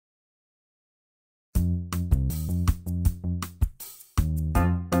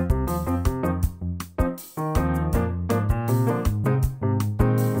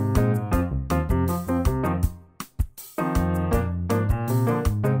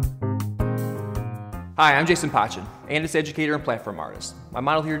Hi, I'm Jason Pachin, Andis educator and platform artist. My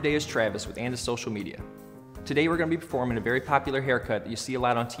model here today is Travis with Andis Social Media. Today we're going to be performing a very popular haircut that you see a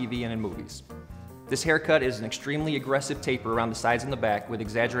lot on TV and in movies. This haircut is an extremely aggressive taper around the sides and the back with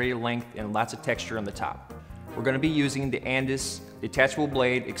exaggerated length and lots of texture on the top. We're going to be using the Andis Detachable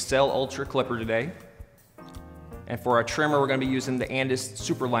Blade Excel Ultra Clipper today. And for our trimmer, we're going to be using the Andis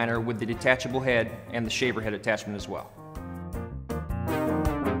Superliner with the detachable head and the shaver head attachment as well.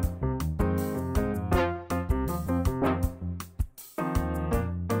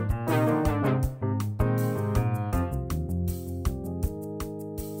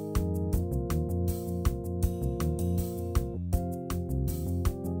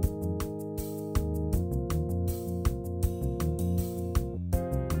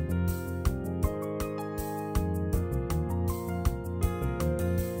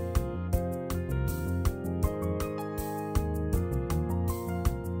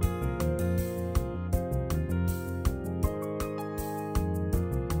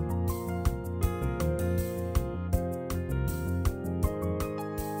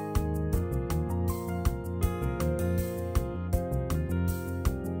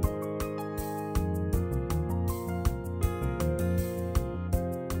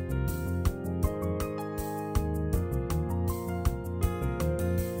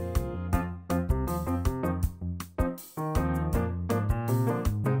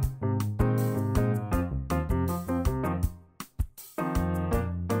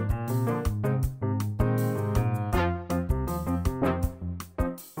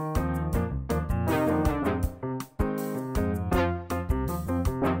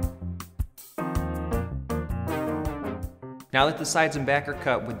 Now that the sides and back are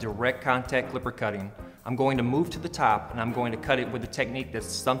cut with direct contact clipper cutting, I'm going to move to the top and I'm going to cut it with a technique that's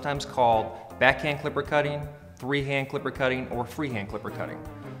sometimes called backhand clipper cutting, three-hand clipper cutting, or freehand clipper cutting.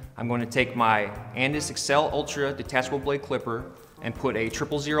 I'm going to take my Andis Excel Ultra Detachable Blade Clipper and put a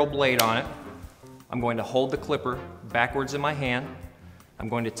 000 blade on it. I'm going to hold the clipper backwards in my hand. I'm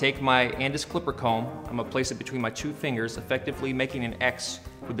going to take my Andis clipper comb, I'm going to place it between my two fingers, effectively making an X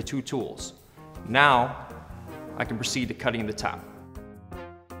with the two tools. Now, I can proceed to cutting the top.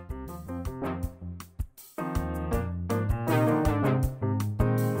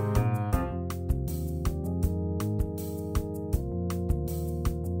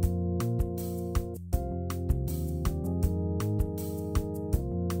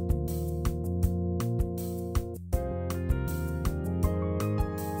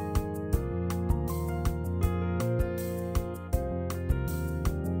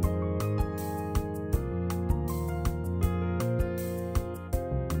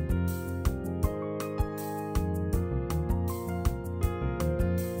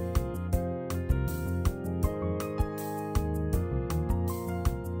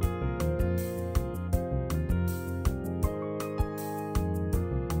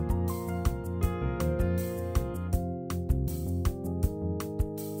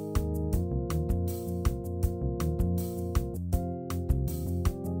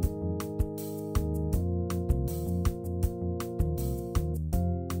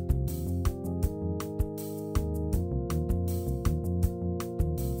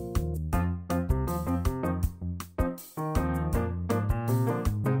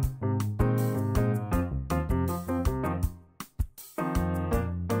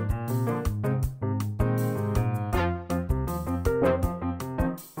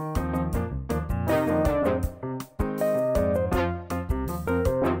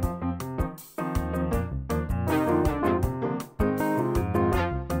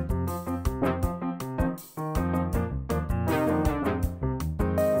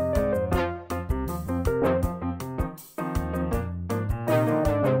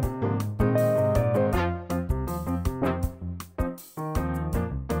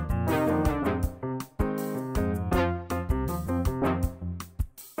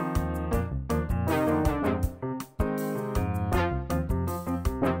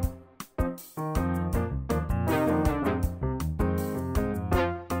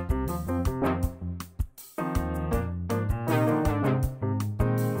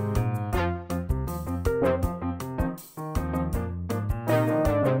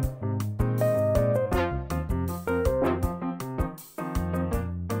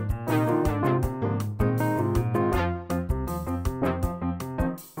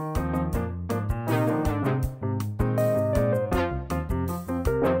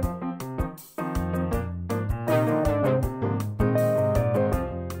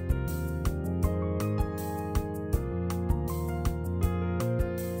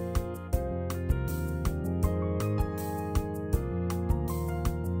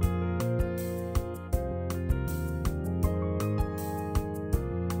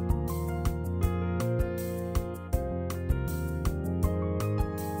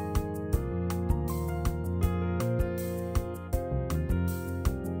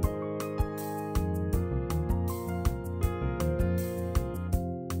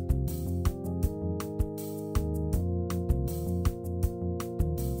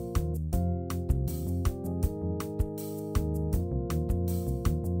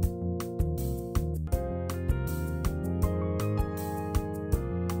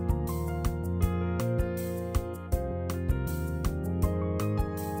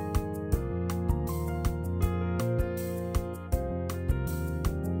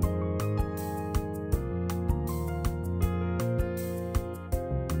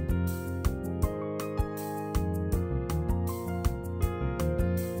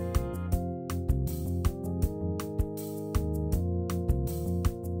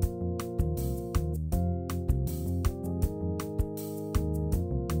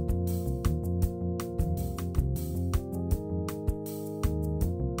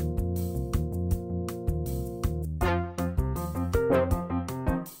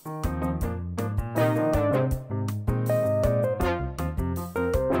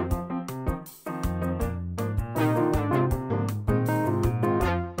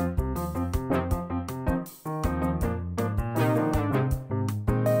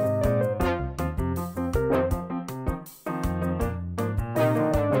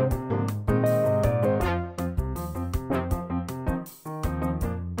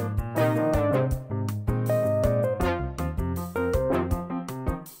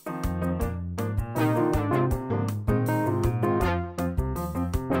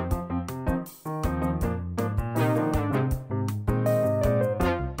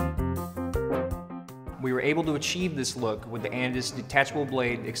 We were able to achieve this look with the Andis Detachable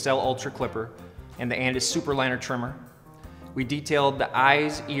Blade Excel Ultra Clipper and the Andis Superliner Trimmer. We detailed the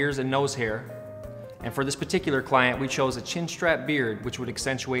eyes, ears, and nose hair. And for this particular client, we chose a chin strap beard, which would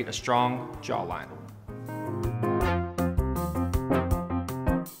accentuate a strong jawline.